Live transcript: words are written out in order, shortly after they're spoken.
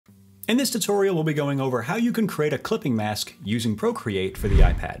In this tutorial, we'll be going over how you can create a clipping mask using Procreate for the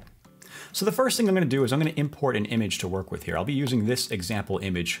iPad. So the first thing I'm going to do is I'm going to import an image to work with here. I'll be using this example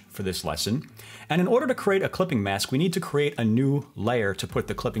image for this lesson. And in order to create a clipping mask, we need to create a new layer to put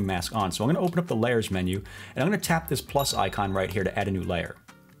the clipping mask on. So I'm going to open up the Layers menu, and I'm going to tap this plus icon right here to add a new layer.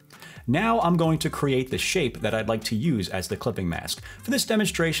 Now I'm going to create the shape that I'd like to use as the clipping mask. For this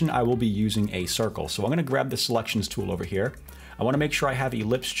demonstration, I will be using a circle. So I'm going to grab the selections tool over here. I want to make sure I have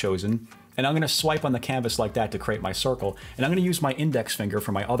ellipse chosen, and I'm going to swipe on the canvas like that to create my circle, and I'm going to use my index finger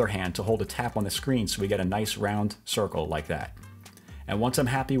for my other hand to hold a tap on the screen so we get a nice round circle like that. And once I'm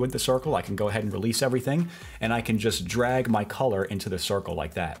happy with the circle, I can go ahead and release everything, and I can just drag my color into the circle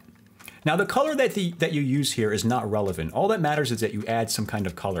like that. Now the color that you use here is not relevant. All that matters is that you add some kind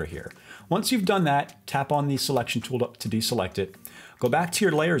of color here. Once you've done that, tap on the selection tool to deselect it. Go back to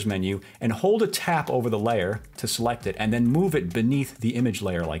your Layers menu and hold a tap over the layer to select it, and then move it beneath the image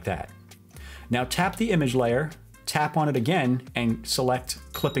layer like that. Now tap the image layer, tap on it again, and select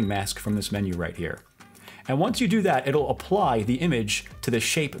Clipping Mask from this menu right here. And once you do that, it'll apply the image to the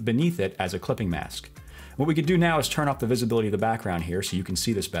shape beneath it as a clipping mask. What we could do now is turn off the visibility of the background here so you can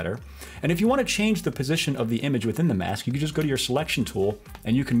see this better. And if you want to change the position of the image within the mask, you can just go to your selection tool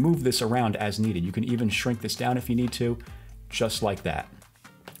and you can move this around as needed. You can even shrink this down if you need to, just like that.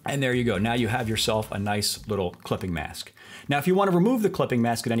 And there you go. Now you have yourself a nice little clipping mask. Now, if you want to remove the clipping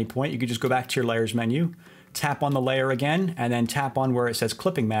mask at any point, you can just go back to your Layers menu, tap on the layer again, and then tap on where it says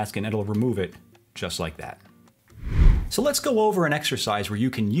clipping mask, and it'll remove it just like that. So let's go over an exercise where you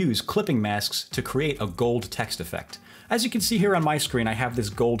can use clipping masks to create a gold text effect. As you can see here on my screen, I have this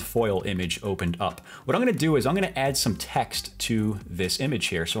gold foil image opened up. What I'm going to do is I'm going to add some text to this image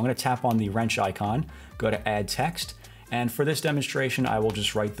here. So I'm going to tap on the wrench icon, go to Add Text, and for this demonstration, I will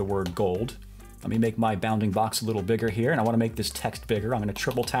just write the word gold. Let me make my bounding box a little bigger here, and I want to make this text bigger. I'm going to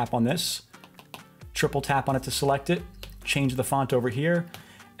triple tap on this, triple tap on it to select it, change the font over here,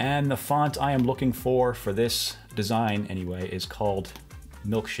 and the font I am looking for this design anyway is called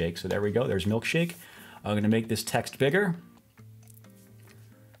Milkshake. So there we go, there's Milkshake. I'm going to make this text bigger.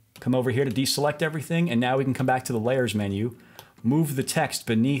 Come over here to deselect everything, and now we can come back to the Layers menu, move the text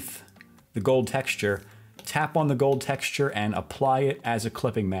beneath the gold texture, tap on the gold texture and apply it as a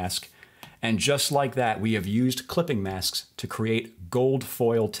clipping mask. And just like that, we have used clipping masks to create gold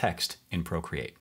foil text in Procreate.